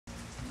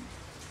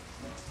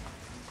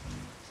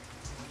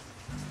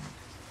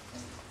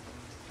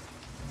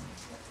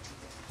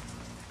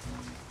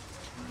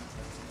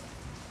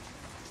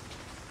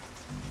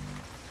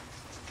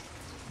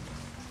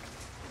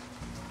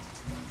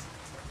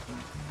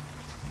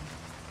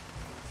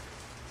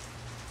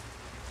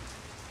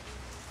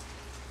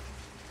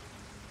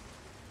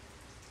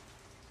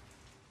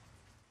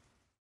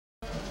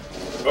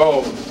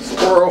Oh,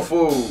 squirrel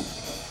food.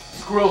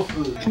 Squirrel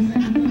food.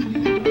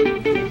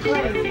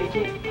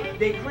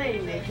 They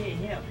claim they can't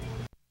help it.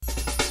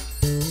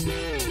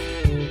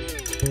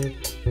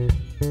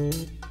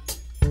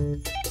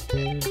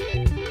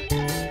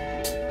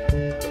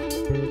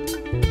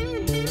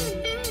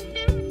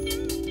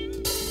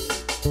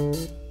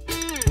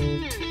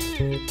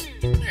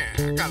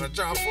 Yeah, I got a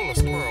jar full of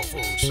squirrel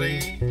food,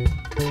 see?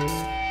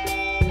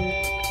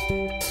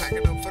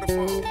 Packing up for the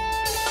fall.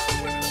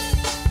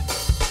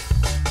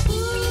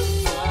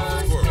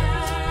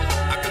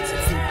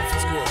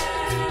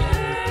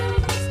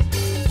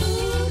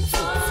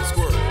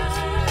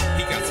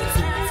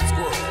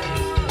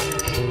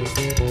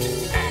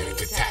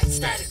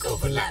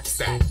 Overlap,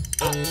 stack,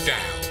 up,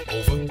 down,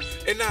 over,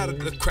 and out of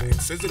the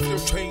cracks, as if your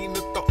train of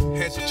thought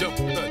has jumped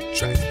the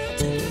track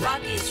to the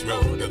rockiest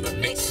road of the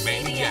mixed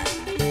maniac.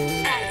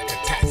 Attic,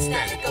 attack,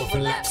 static,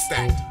 overlap,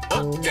 stack,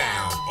 up,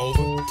 down,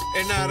 over,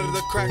 and out of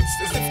the cracks,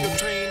 as if your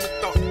train of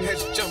thought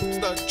has jumped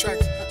the track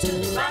to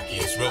the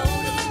rockiest road of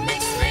the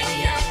mixed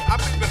maniac. I'm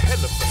in a hell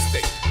of a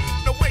state,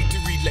 no way to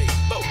relate,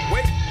 but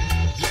wait,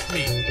 let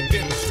me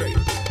demonstrate.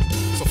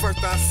 So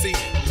first I see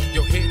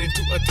your head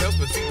into a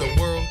tailspin, see the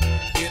world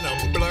in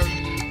a blur.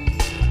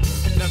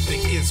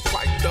 Nothing is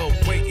quite the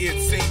way it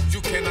seems.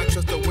 You cannot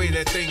trust the way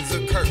that things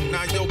occur.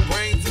 Now your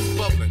brains is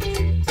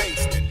bubbling,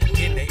 basting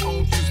in their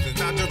own juices.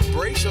 Now just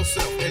brace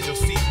yourself as your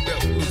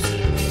seatbelt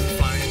loosens.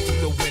 Flying through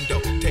the window,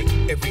 take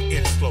every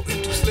inch flow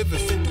into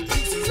slivers, into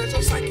pieces as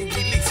your psyche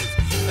releases.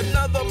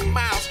 Another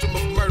maelstrom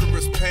of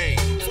murderous pain.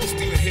 Full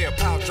steam ahead,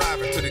 power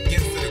driving to the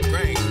ends of the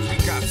grain. We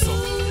got some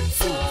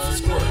food for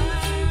squirrels.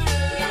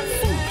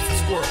 Food for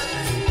squirrels.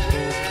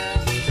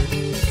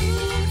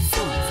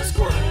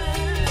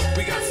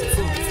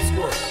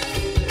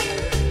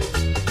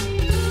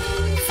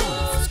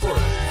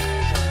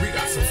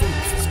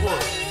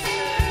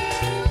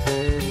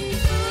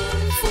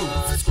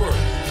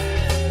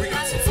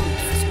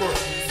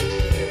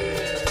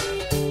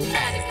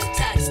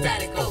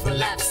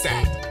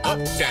 Up,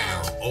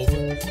 down, over,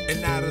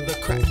 and out of the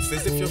cracks,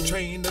 as if your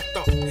train of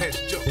thought has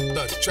jumped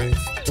the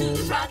tracks to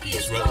the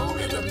rockiest road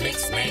of the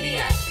mixed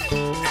maniac.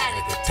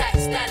 Attic, attack,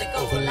 static,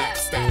 overlap,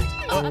 stack,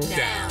 up,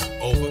 down,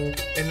 over,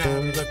 and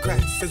out of the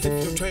cracks, as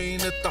if your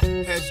train of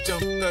thought has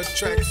jumped the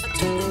tracks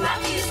to the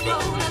rockiest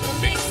road of the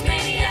mixed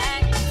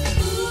maniac.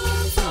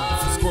 Food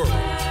for squirrel,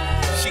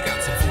 she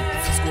got some food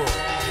for squirrel.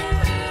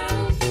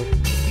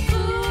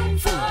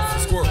 Food for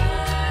squirrel,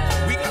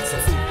 we got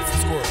some food for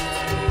squirrel.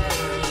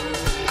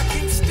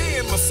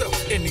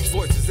 Myself and these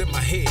voices in my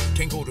head,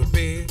 can't go to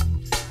bed,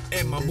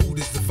 and my mood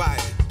is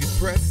divided,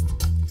 depressed,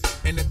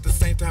 and at the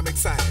same time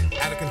excited,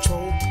 out of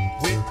control,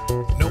 with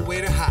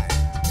nowhere to hide.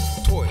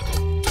 Toil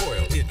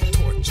in the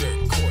torture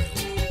coil,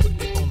 put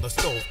it on the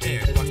stove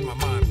and watch my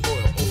mind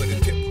boil over the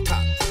tip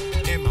top,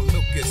 and my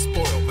milk is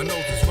spoiled. My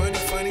nose is runny,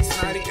 funny,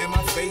 snotty, and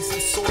my face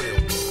is soiled.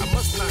 I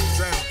must not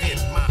drown in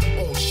my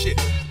own shit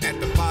at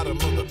the bottom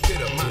of the pit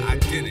of my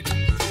identity.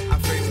 I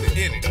face the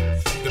enemy,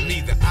 the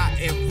me, the I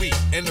and we,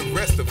 and the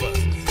rest of us.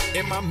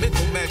 In my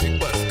mental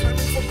magic bus, coming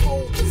from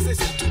pole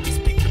position to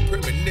bespeak the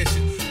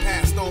premonition,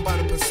 passed on by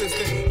the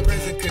persistent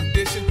present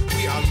condition.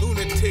 We are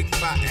lunatic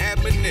by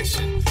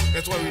admonition.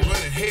 That's why we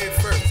running head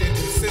first into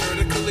the center of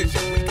the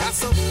collision. We got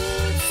some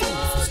food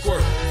for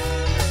squirrel.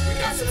 We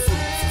got some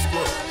food for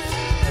squirrel.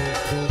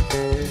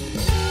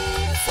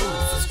 Food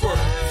for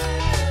squirrel.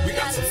 We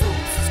got some food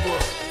for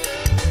squirrel.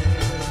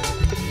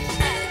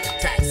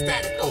 Attack,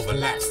 static,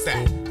 overlap,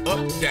 stack,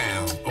 up,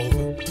 down,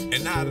 over,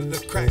 and out of the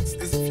cracks,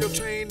 as if your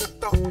train of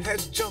thought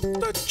has jumped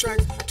the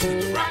tracks to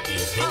the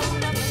rockiest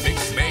road of the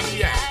mixed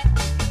maniac.